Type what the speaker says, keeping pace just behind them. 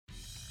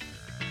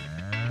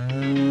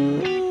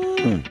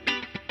Welcome,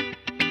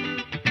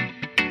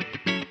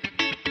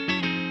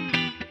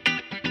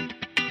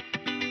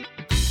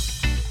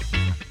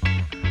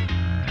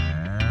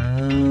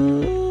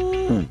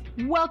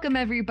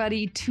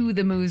 everybody, to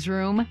the Moos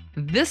Room.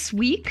 This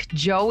week,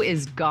 Joe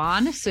is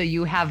gone, so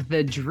you have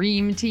the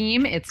dream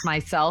team. It's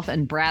myself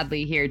and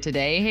Bradley here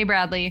today. Hey,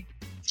 Bradley.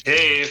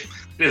 Hey, it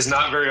is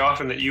not very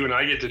often that you and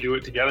I get to do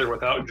it together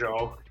without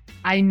Joe.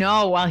 I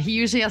know. Well, he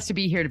usually has to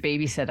be here to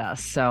babysit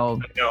us,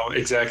 so... No,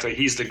 exactly.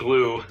 He's the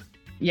glue.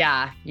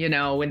 Yeah, you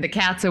know, when the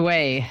cat's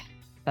away,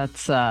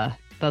 that's what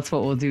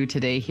we'll do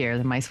today here.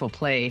 The mice will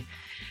play.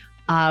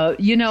 But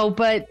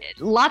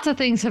lots of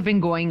things have been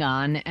going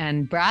on,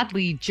 and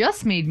Bradley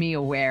just made me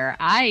aware.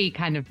 I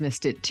kind of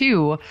missed it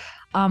too.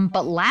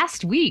 But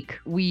last week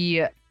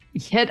we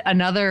hit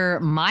another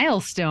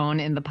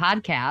milestone in the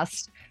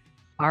podcast,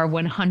 our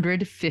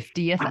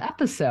 150th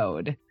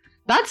episode.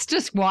 That's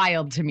just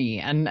wild to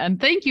me.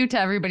 And thank you to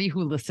everybody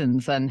who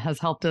listens and has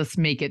helped us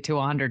make it to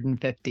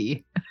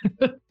 150.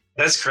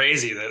 That's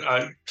crazy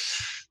that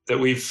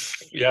we've,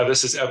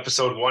 this is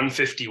episode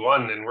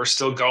 151 and we're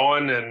still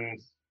going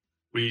and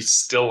we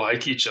still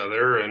like each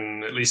other,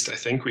 and at least I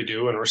think we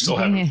do, and we're still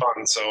having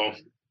fun. So,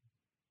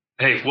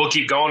 hey, we'll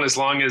keep going as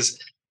long as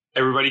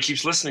everybody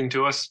keeps listening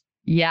to us.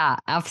 Yeah,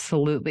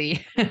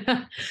 absolutely.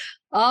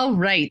 All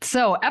right.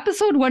 So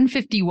episode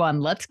 151,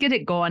 let's get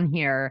it going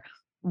here.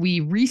 We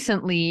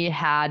recently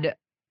had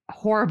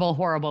horrible,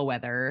 horrible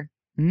weather,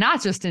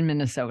 not just in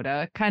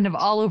Minnesota, kind of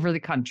all over the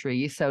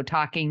country. So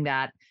talking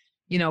that,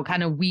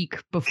 kind of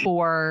week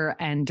before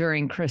and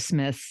during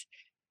Christmas,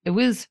 it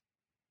was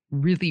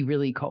really,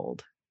 really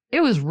cold.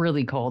 It was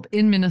really cold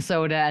in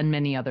Minnesota and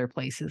many other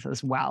places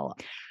as well.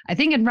 I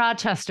think in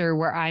Rochester,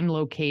 where I'm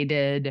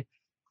located,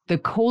 the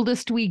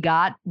coldest we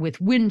got with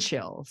wind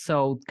chill,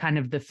 so kind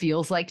of the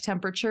feels like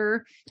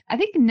temperature, I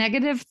think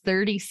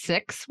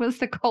 -36 was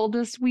the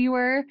coldest we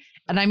were.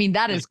 And I mean,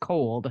 that is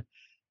cold.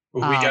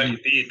 Well, we got you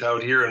beat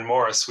out here in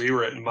Morris. We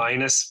were at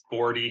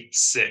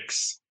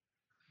 -46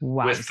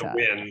 with the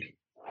wind.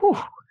 Whew.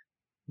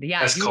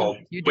 Yeah, that's cold.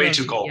 Way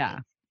too cold. Yeah.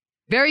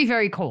 Very,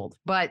 very cold.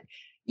 But,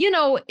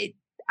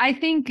 I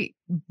think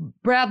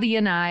Bradley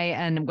and I,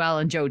 and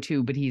Joe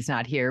too, but he's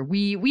not here.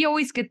 We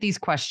always get these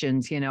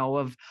questions,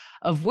 of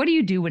what do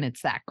you do when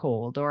it's that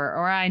cold?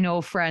 Or I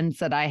know friends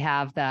that I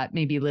have that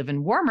maybe live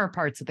in warmer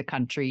parts of the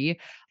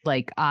country,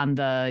 like on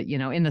the,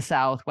 in the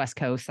South, West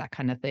Coast, that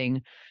kind of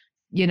thing.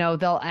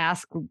 They'll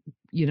ask,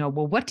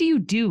 well, what do you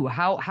do?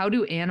 How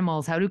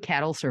do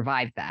cattle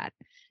survive that?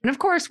 And of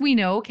course, we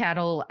know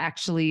cattle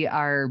actually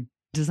are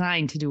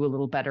designed to do a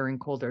little better in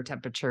colder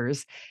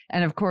temperatures.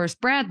 And of course,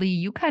 Bradley,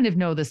 you kind of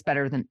know this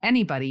better than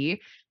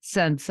anybody,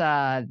 since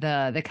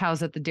the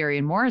cows at the dairy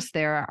in Morris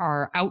there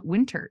are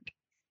outwintered.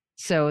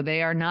 So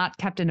they are not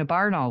kept in a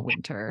barn all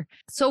winter.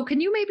 So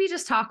can you maybe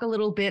just talk a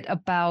little bit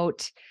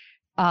about,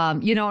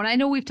 and I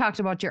know we've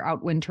talked about your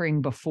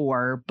outwintering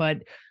before,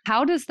 but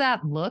how does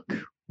that look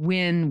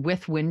when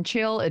with wind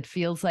chill, it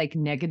feels like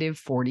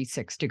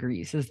 -46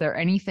 degrees? Is there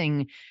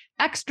anything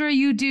extra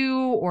you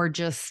do, or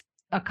just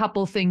a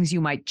couple things you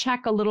might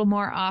check a little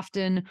more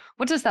often?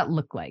 What does that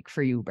look like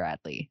for you,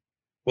 Bradley?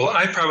 Well,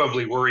 I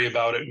probably worry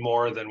about it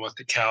more than what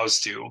the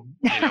cows do.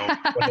 When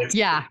it's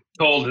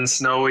cold and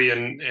snowy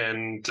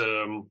and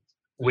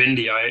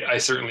windy, I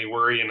certainly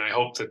worry, and I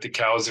hope that the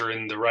cows are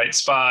in the right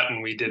spot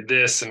and we did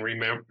this and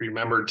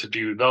remembered to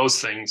do those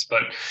things.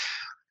 But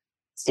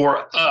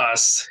for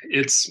us,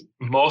 it's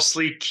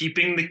mostly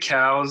keeping the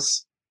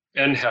cows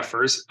and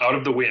heifers out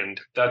of the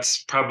wind.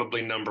 That's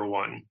probably number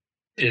one.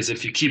 Is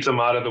if you keep them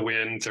out of the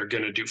wind, they're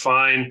going to do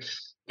fine.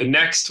 The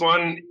next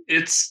one,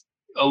 it's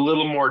a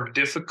little more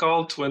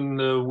difficult when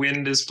the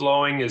wind is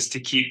blowing, is to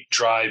keep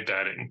dry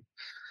bedding.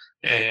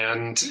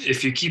 And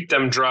if you keep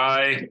them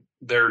dry,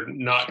 they're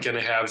not going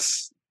to have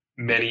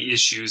many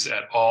issues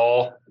at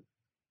all.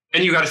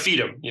 And you got to feed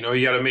them. You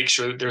got to make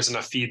sure that there's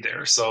enough feed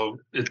there. So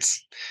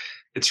it's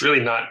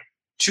really not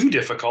too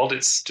difficult.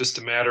 It's just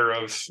a matter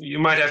of, you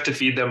might have to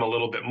feed them a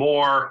little bit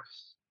more,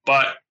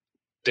 but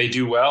they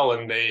do well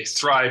and they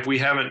thrive. We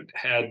haven't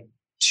had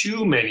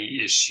too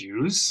many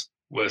issues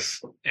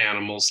with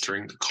animals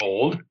during the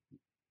cold.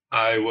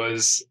 I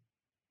was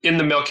in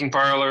the milking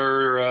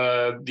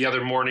parlor the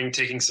other morning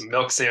taking some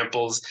milk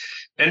samples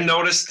and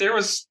noticed there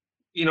was,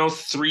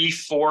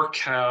 3-4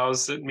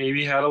 cows that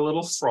maybe had a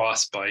little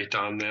frostbite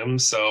on them.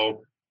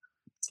 So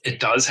it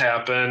does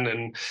happen.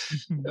 And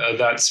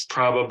that's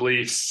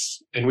probably,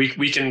 and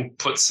we can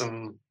put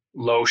some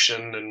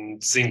lotion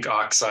and zinc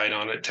oxide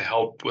on it to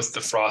help with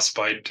the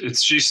frostbite.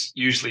 It's just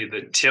usually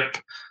the tip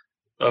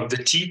of the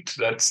teeth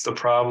that's the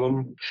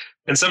problem.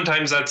 And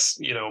sometimes that's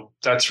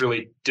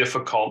really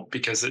difficult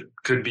because it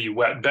could be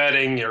wet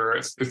bedding, or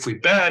if we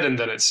bed and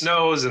then it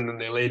snows and then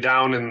they lay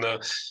down in the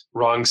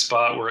wrong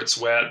spot where it's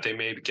wet, they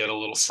may get a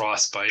little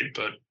frostbite,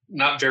 but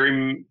not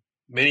very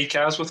many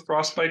cows with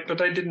frostbite,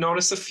 but I did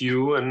notice a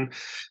few and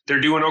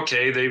they're doing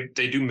okay.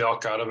 They do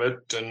milk out of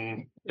it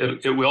and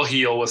it will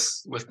heal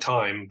with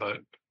time,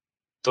 but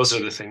those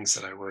are the things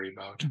that I worry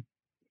about.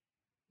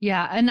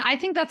 Yeah, and I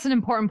think that's an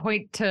important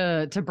point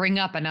to bring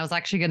up. And I was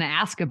actually going to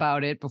ask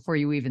about it before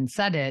you even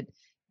said it.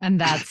 And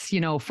that's,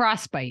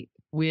 frostbite.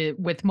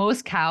 With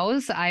most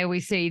cows, I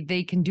always say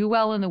they can do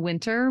well in the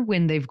winter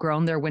when they've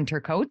grown their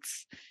winter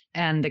coats.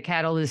 And the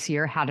cattle this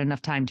year had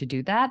enough time to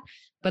do that,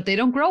 but they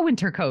don't grow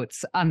winter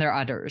coats on their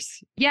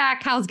udders. Yeah,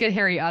 cows get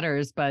hairy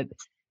udders, but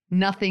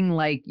nothing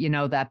like,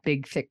 that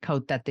big thick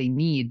coat that they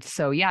need.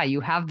 So yeah,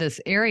 you have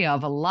this area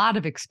of a lot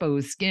of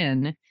exposed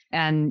skin.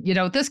 And,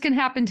 this can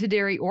happen to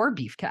dairy or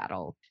beef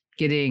cattle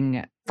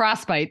getting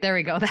frostbite. There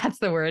we go. That's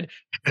the word.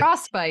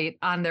 Frostbite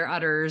on their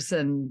udders.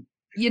 And,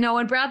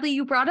 and Bradley,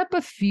 you brought up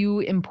a few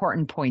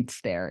important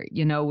points there,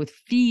 with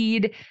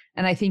feed.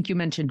 And I think you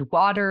mentioned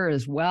water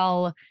as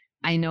well.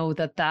 I know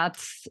that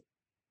that's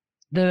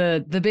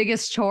the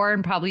biggest chore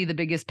and probably the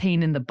biggest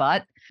pain in the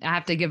butt. I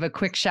have to give a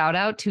quick shout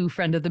out to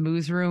friend of the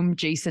Moos Room,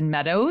 Jason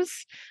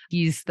Meadows.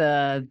 He's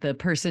the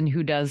person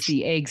who does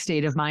the Egg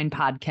State of Mind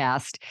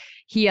podcast.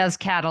 He has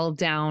cattle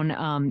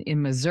down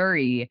in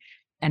Missouri,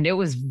 and it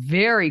was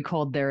very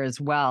cold there as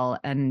well.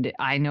 And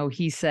I know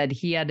he said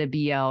he had to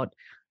be out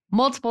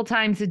multiple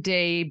times a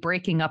day,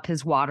 breaking up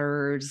his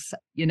waterers.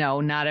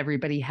 Not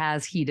everybody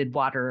has heated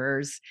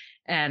waterers.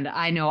 And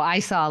I know I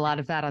saw a lot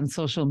of that on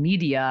social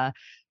media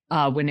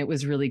when it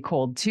was really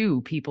cold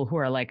too. People who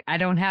are like, I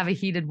don't have a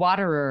heated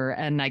waterer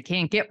and I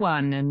can't get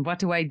one. And what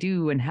do I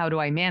do? And how do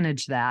I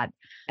manage that?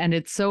 And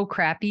it's so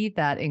crappy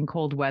that in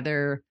cold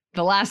weather,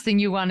 the last thing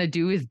you want to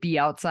do is be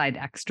outside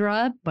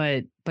extra,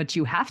 but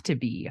you have to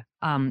be,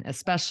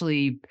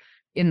 especially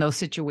in those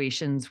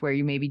situations where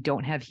you maybe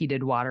don't have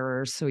heated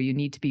waterers. So you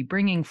need to be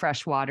bringing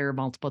fresh water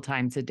multiple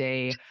times a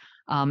day.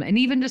 And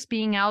even just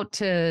being out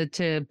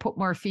to put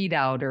more feed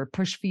out or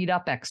push feed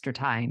up extra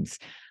times,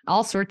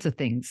 all sorts of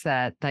things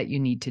that you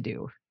need to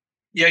do.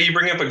 Yeah, you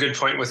bring up a good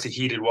point with the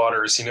heated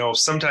waters.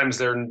 Sometimes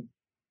they're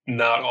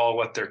not all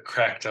what they're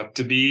cracked up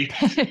to be.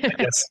 I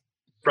guess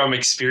from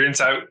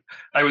experience,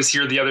 I was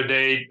here the other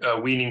day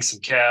weaning some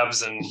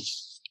calves and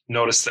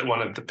noticed that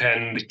one of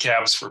the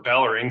calves were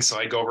bellowing. So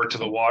I go over to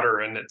the water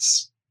and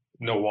it's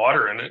no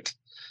water in it.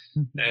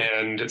 Mm-hmm.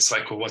 And it's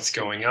like, well, what's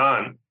going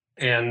on?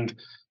 And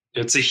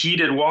it's a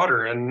heated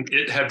water and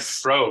it had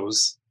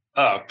froze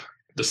up.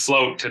 The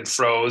float had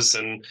froze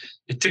and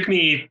it took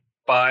me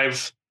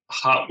 5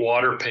 hot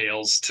water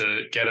pails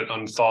to get it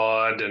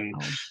unthawed and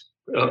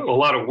a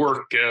lot of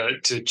work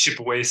to chip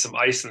away some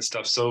ice and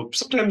stuff. So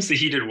sometimes the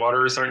heated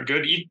waters aren't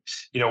good.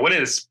 When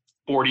it's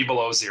 40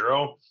 below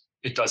zero,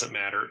 it doesn't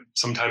matter.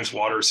 Sometimes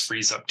waters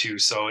freeze up too.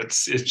 So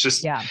it's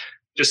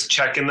just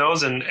checking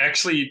those. And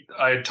actually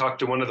I had talked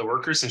to one of the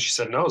workers and she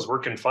said, no, it was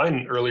working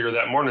fine earlier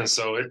that morning.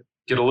 So it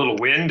get a little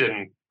wind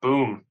and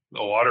boom,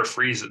 the water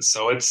freezes.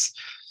 So it's,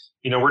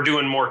 we're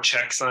doing more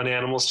checks on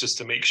animals just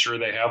to make sure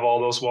they have all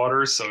those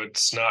waters. So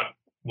it's not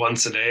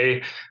once a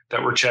day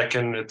that we're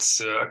checking.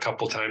 It's a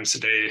couple times a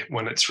day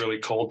when it's really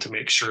cold to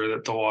make sure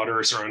that the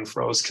waters are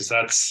unfroze, because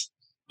that's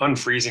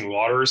unfreezing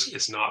waters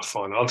is not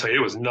fun. I'll tell you,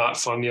 it was not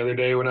fun the other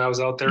day when I was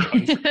out there.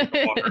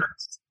 Water.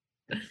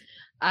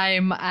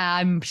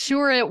 I'm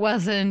sure it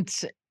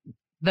wasn't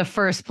the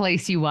first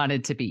place you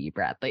wanted to be,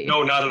 Bradley.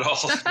 No, not at all.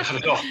 Not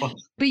at all.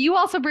 But you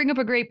also bring up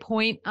a great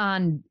point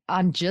on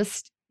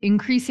just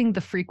increasing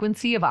the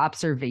frequency of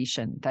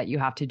observation that you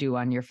have to do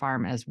on your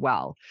farm as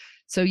well.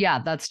 So yeah,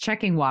 that's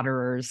checking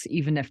waterers,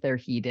 even if they're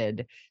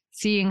heated,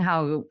 seeing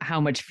how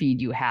much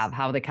feed you have,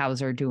 how the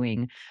cows are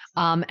doing.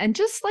 And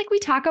just like we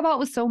talk about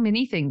with so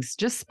many things,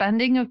 just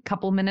spending a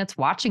couple minutes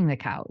watching the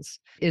cows.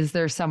 Is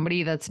there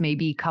somebody that's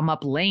maybe come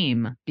up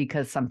lame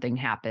because something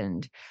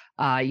happened?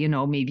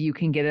 Maybe you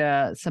can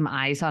get some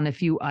eyes on a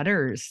few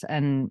udders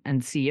and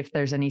see if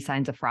there's any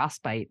signs of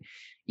frostbite.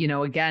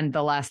 Again,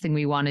 the last thing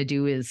we want to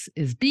do is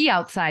be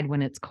outside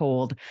when it's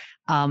cold.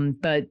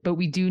 But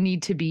we do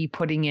need to be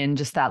putting in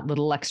just that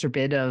little extra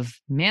bit of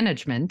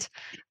management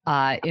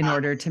in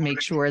order to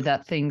make sure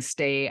that things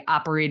stay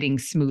operating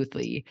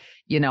smoothly.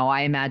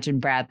 I imagine,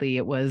 Bradley,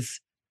 it was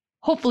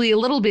hopefully a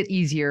little bit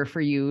easier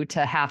for you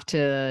to have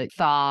to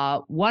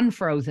thaw one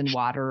frozen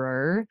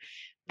waterer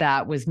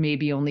that was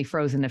maybe only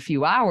frozen a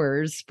few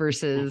hours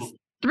versus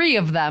 3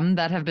 of them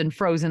that have been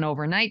frozen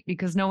overnight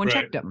because no one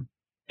checked them.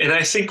 And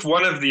I think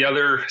one of the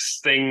other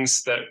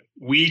things that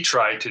we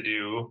try to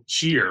do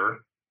here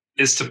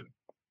is to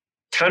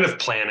kind of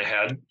plan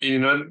ahead.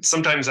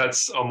 Sometimes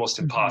that's almost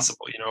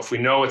impossible. If we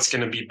know it's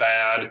going to be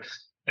bad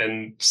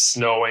and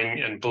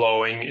snowing and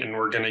blowing and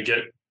we're going to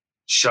get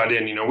shut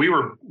in,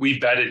 we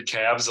bedded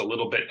calves a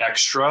little bit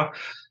extra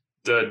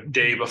the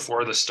day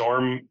before the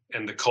storm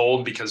and the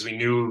cold because we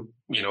knew,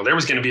 there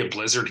was going to be a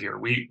blizzard here.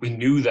 We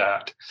knew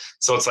that.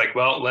 So it's like,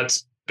 well,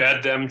 let's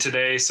bed them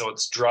today so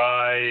it's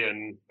dry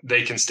and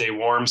they can stay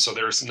warm so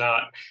there's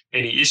not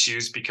any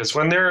issues, because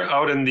when they're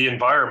out in the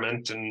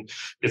environment and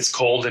it's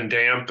cold and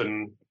damp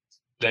and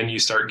then you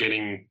start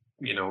getting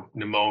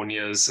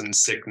pneumonias and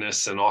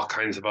sickness and all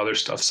kinds of other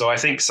stuff. So I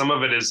think some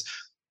of it is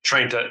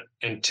trying to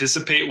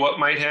anticipate what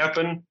might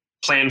happen,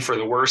 plan for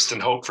the worst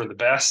and hope for the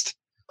best.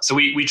 So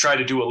we try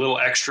to do a little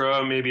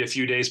extra maybe a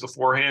few days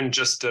beforehand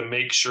just to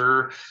make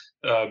sure,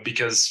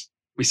 because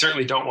we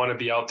certainly don't want to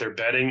be out there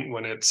bedding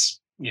when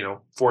it's,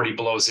 40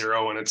 below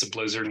zero and it's a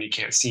blizzard and you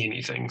can't see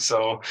anything.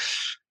 So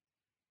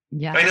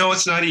yeah, I know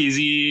it's not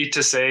easy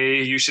to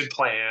say you should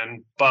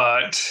plan,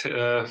 but,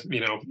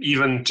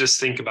 even just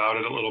think about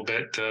it a little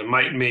bit,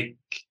 might make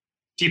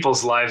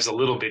people's lives a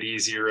little bit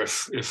easier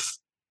if,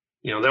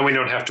 then we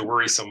don't have to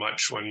worry so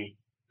much when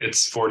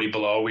it's 40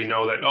 below. We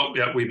know that, oh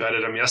yeah, we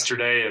bedded them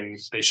yesterday and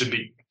they should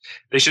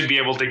be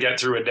able to get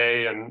through a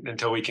day and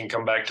until we can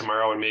come back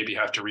tomorrow and maybe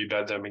have to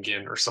rebed them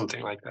again or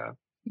something like that.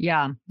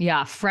 Yeah.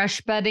 Yeah. Fresh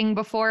bedding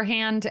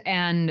beforehand.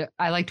 And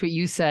I liked what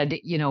you said,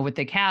 with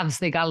the calves,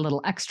 they got a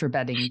little extra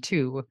bedding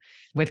too.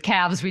 With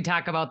calves, we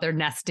talk about their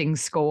nesting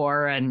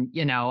score and,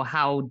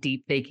 how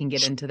deep they can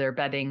get into their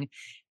bedding.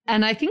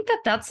 And I think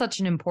that that's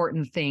such an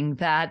important thing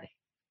that,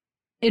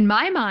 in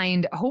my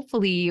mind,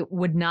 hopefully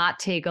would not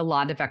take a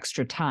lot of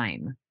extra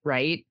time,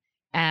 right?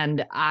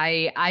 And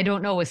I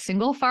don't know a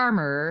single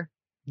farmer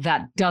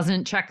that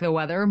doesn't check the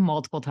weather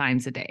multiple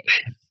times a day.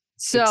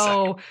 So,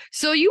 Exactly.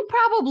 so you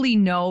probably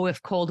know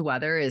if cold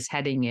weather is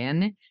heading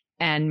in,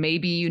 and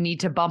maybe you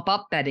need to bump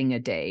up bedding a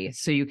day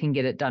so you can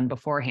get it done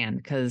beforehand.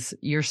 Because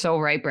you're so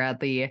right,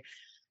 Bradley.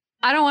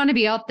 I don't want to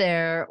be out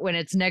there when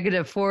it's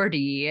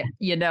 -40,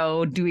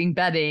 doing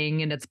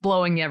bedding and it's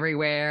blowing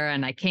everywhere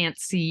and I can't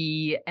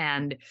see.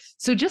 And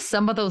so just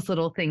some of those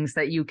little things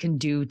that you can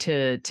do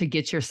to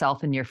get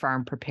yourself and your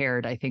farm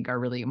prepared, I think are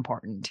really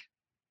important.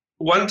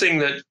 One thing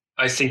that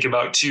I think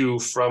about too,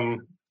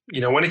 from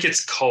when it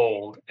gets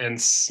cold and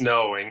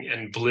snowing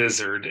and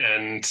blizzard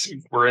and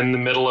we're in the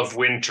middle of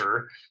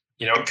winter,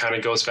 it kind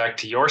of goes back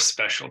to your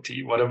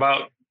specialty. What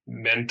about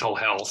mental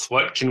health?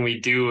 What can we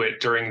do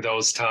during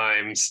those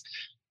times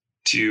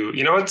to,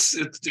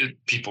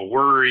 people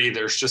worry.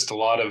 There's just a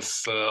lot of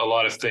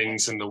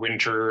things in the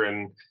winter.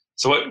 And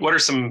so what are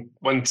some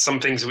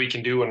things that we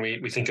can do when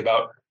we think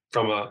about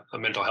from a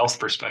mental health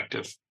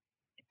perspective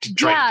to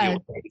try to deal Yeah,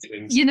 with these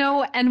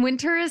things? and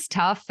winter is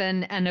tough,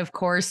 and of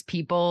course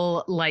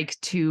people like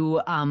to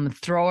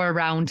throw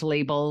around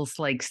labels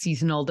like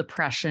seasonal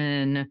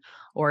depression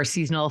or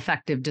seasonal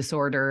affective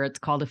disorder. It's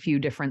called a few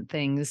different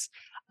things.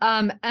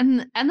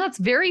 And that's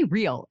very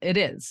real. It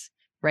is,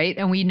 right?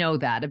 And we know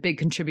that a big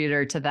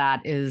contributor to that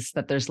is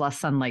that there's less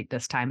sunlight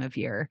this time of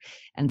year.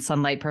 And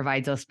sunlight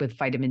provides us with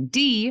vitamin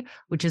D,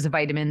 which is a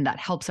vitamin that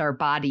helps our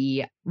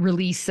body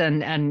release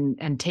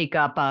and take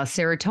up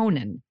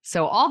serotonin.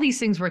 So all these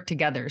things work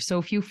together. So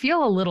if you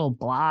feel a little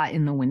blah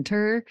in the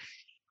winter,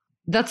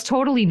 that's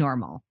totally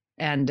normal.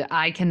 And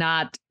I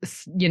cannot,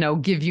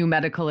 give you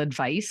medical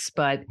advice,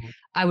 but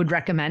I would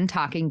recommend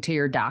talking to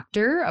your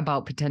doctor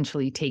about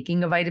potentially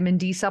taking a vitamin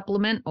D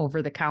supplement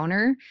over the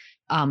counter.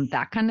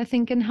 That kind of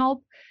thing can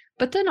help.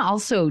 But then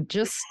also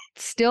just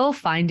still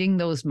finding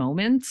those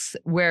moments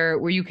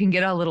where you can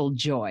get a little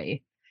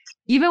joy,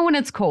 even when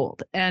it's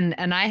cold. And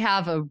I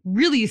have a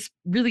really,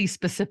 really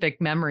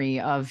specific memory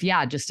of,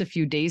 just a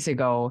few days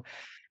ago.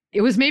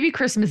 It was maybe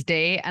Christmas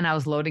Day and I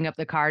was loading up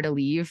the car to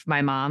leave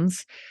my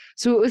mom's.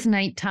 So it was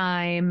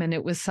nighttime and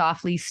it was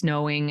softly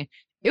snowing.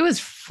 It was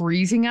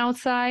freezing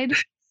outside,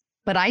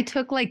 but I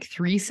took like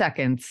 3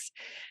 seconds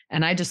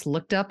and I just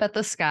looked up at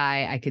the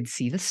sky. I could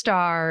see the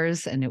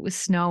stars and it was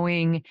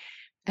snowing.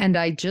 And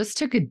I just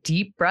took a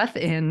deep breath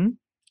in.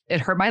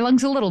 It hurt my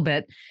lungs a little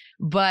bit,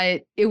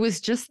 but it was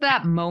just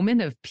that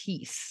moment of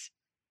peace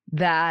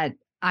that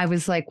I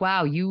was like,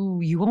 wow, you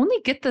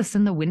only get this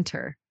in the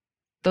winter.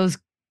 Those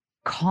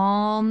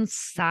calm,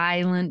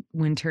 silent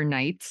winter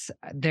nights.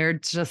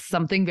 There's just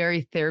something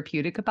very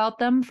therapeutic about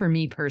them for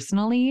me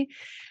personally.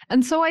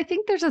 And so I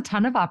think there's a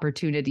ton of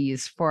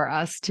opportunities for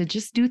us to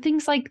just do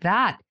things like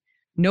that.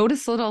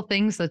 Notice little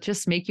things that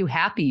just make you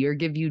happy or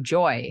give you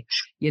joy.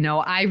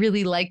 I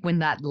really like when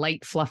that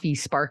light, fluffy,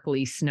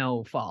 sparkly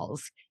snow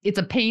falls. It's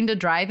a pain to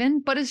drive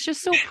in, but it's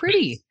just so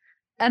pretty.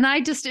 And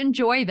I just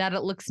enjoy that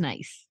it looks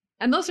nice.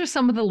 And those are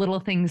some of the little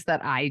things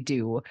that I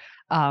do.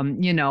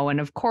 And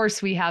of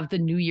course we have the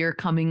new year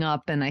coming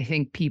up. And I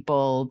think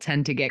people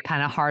tend to get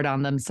kind of hard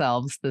on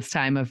themselves this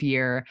time of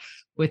year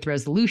with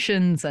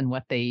resolutions and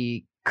what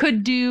they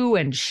could do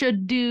and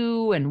should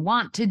do and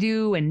want to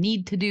do and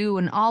need to do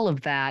and all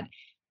of that.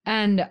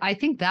 And I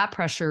think that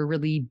pressure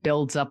really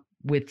builds up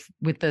with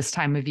this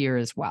time of year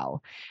as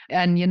well.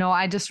 And,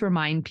 I just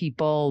remind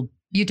people,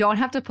 you don't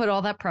have to put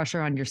all that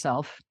pressure on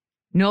yourself.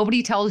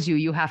 Nobody tells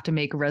you have to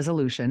make a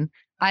resolution.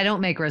 I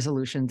don't make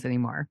resolutions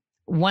anymore.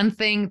 One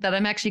thing that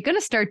I'm actually going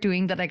to start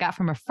doing that I got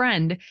from a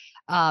friend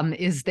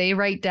is they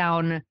write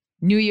down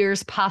New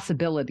Year's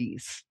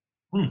possibilities.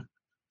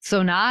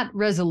 So not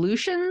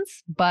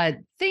resolutions, but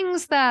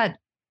things that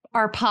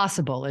are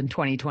possible in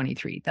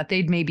 2023 that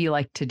they'd maybe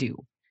like to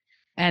do.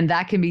 And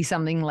that can be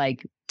something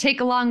like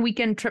take a long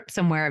weekend trip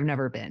somewhere I've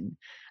never been.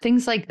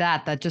 Things like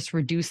that just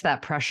reduce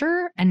that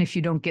pressure. And if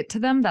you don't get to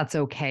them, that's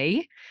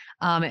okay.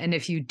 And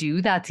if you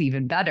do, that's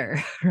even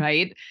better,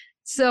 right?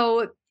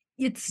 So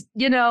it's,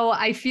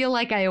 I feel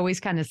like I always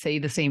kind of say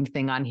the same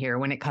thing on here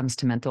when it comes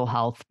to mental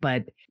health,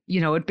 but,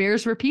 it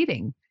bears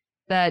repeating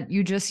that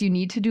you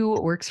need to do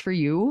what works for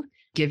you.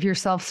 Give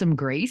yourself some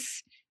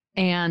grace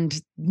And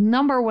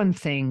number one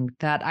thing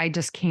that I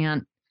just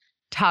can't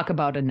talk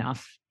about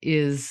enough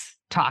is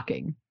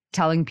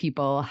telling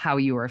people how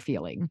you are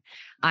feeling.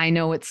 I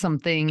know it's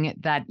something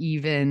that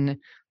even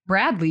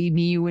Bradley,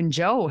 me, you, and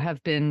Joe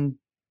have been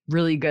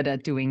really good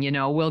at doing.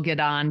 We'll get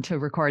on to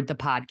record the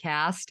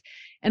podcast,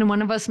 and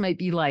one of us might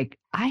be like,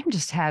 I'm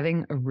just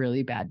having a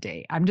really bad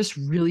day. I'm just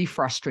really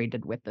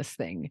frustrated with this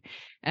thing.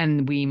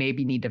 And we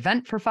maybe need to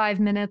vent for 5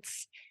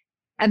 minutes.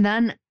 And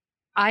then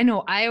I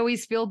know I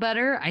always feel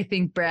better. I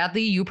think,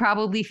 Bradley, you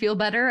probably feel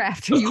better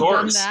after you've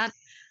done that.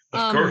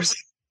 Of course.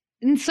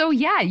 And so,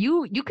 yeah,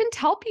 you can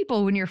tell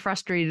people when you're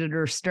frustrated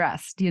or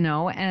stressed,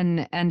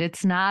 and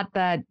it's not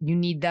that you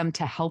need them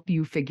to help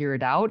you figure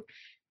it out.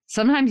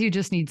 Sometimes you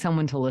just need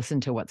someone to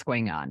listen to what's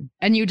going on,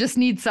 and you just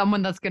need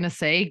someone that's going to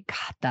say,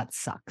 God, that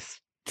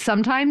sucks.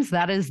 Sometimes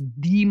that is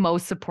the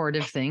most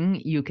supportive thing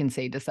you can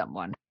say to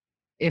someone.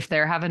 If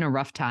they're having a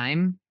rough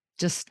time,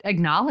 just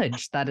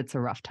acknowledge that it's a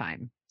rough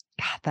time.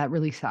 God, that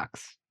really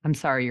sucks. I'm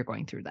sorry you're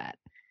going through that.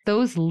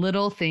 Those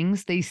little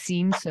things, they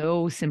seem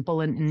so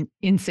simple and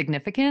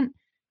insignificant,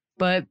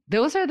 but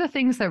those are the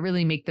things that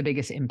really make the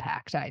biggest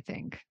impact, I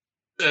think.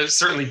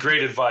 Certainly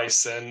great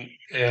advice. And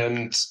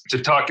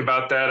to talk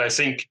about that, I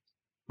think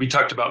we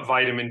talked about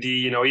vitamin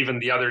D, even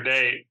the other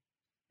day.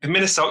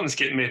 Minnesotans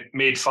get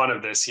made fun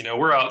of this.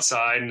 We're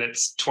outside and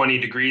it's 20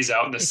 degrees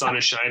out and the sun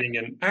is shining.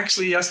 And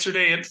actually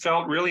yesterday it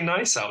felt really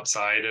nice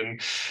outside. And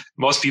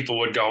most people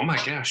would go, oh my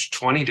gosh,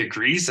 20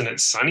 degrees and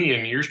it's sunny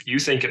and you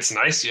think it's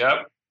nice.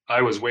 Yep.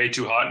 I was way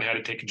too hot and had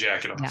to take a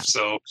jacket off. Yeah.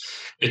 So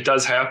it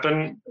does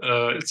happen.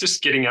 It's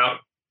just getting out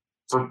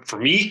for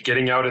me,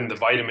 getting out in the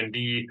vitamin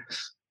D,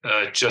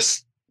 it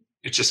just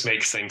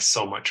makes things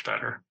so much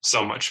better.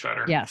 So much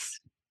better. Yes.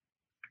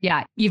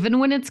 Yeah. Even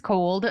when it's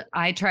cold,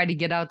 I try to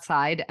get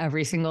outside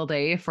every single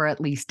day for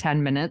at least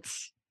 10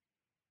 minutes.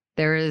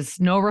 There is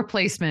no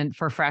replacement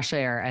for fresh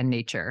air and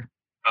nature.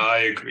 I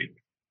agree.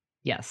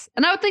 Yes.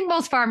 And I would think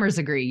most farmers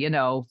agree.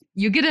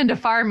 You get into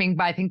farming,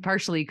 I think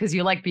partially because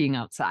you like being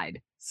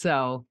outside.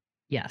 So,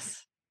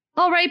 yes.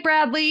 All right,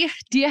 Bradley,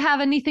 do you have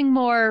anything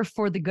more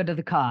for the good of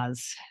the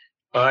cause?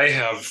 I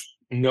have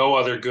no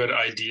other good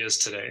ideas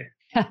today.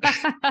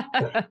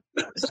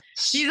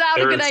 He's out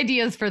of good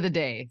ideas for the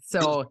day.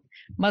 So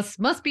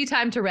must be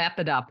time to wrap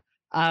it up.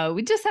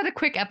 We just had a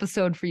quick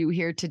episode for you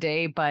here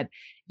today, but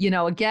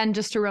again,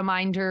 just a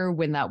reminder,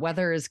 when that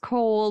weather is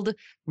cold,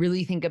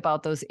 really think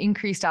about those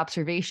increased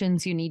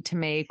observations you need to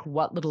make,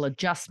 what little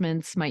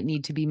adjustments might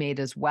need to be made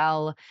as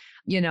well.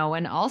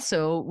 And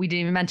also we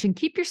didn't even mention,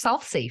 keep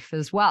yourself safe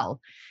as well.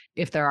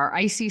 If there are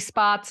icy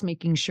spots,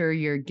 making sure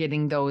you're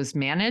getting those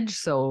managed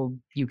so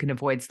you can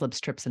avoid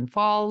slips, trips, and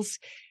falls.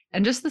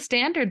 And just the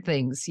standard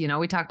things,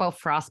 we talk about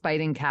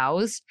frostbite in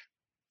cows.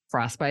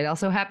 Frostbite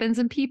also happens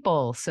in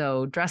people.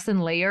 So dress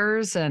in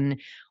layers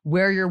and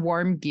wear your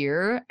warm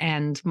gear.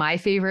 And my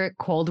favorite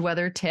cold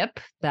weather tip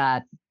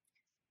that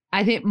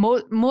I think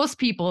most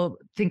people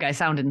think I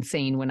sound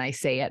insane when I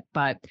say it,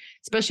 but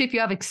especially if you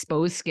have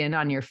exposed skin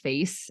on your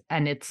face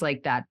and it's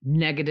like that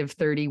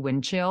 -30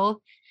 wind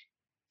chill,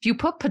 if you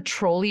put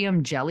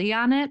petroleum jelly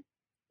on it,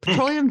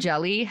 petroleum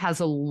jelly has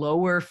a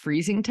lower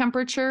freezing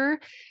temperature,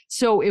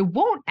 so it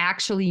won't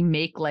actually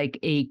make like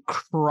a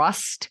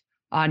crust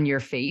on your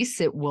face.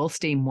 It will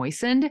stay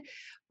moistened,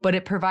 but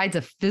it provides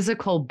a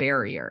physical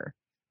barrier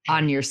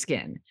on your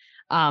skin.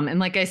 And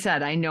like I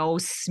said, I know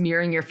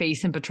smearing your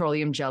face in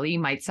petroleum jelly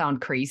might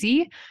sound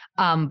crazy,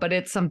 but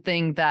it's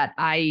something that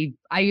I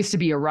used to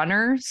be a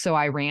runner, so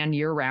I ran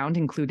year round,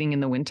 including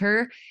in the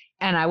winter.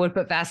 And I would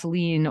put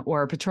Vaseline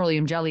or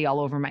petroleum jelly all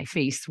over my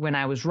face when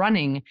I was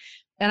running.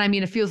 And I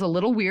mean, it feels a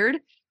little weird,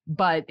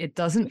 but it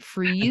doesn't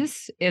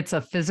freeze. It's a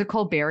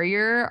physical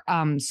barrier.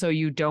 So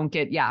you don't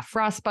get,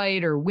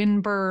 frostbite or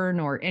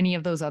windburn or any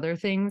of those other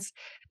things.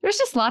 There's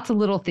just lots of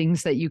little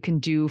things that you can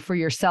do for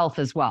yourself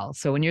as well.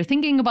 So when you're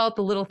thinking about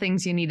the little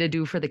things you need to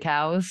do for the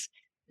cows,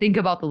 think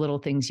about the little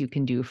things you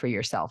can do for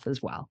yourself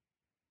as well.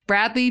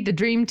 Bradley, the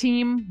dream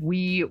team,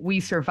 we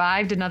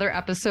survived another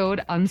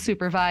episode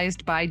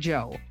unsupervised by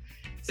Joe.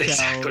 So,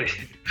 exactly.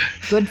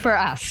 Good for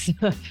us.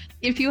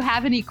 If you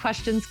have any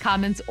questions,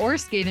 comments, or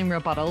scathing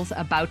rebuttals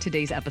about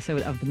today's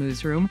episode of The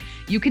Moos Room,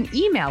 you can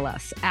email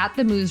us at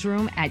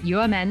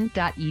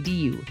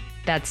themoosroom@umn.edu.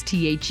 That's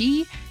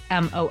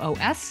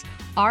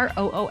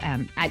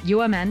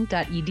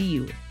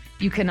TheMoosroom@umn.edu.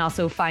 You can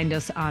also find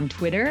us on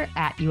Twitter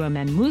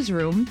 @UMN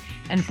Moosroom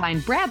and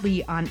find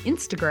Bradley on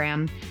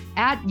Instagram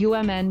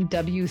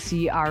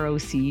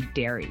 @UMNWCROC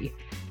Dairy.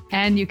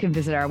 And you can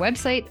visit our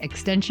website,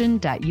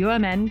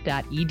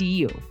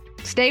 extension.umn.edu.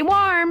 Stay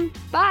warm.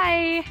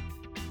 Bye.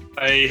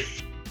 Bye.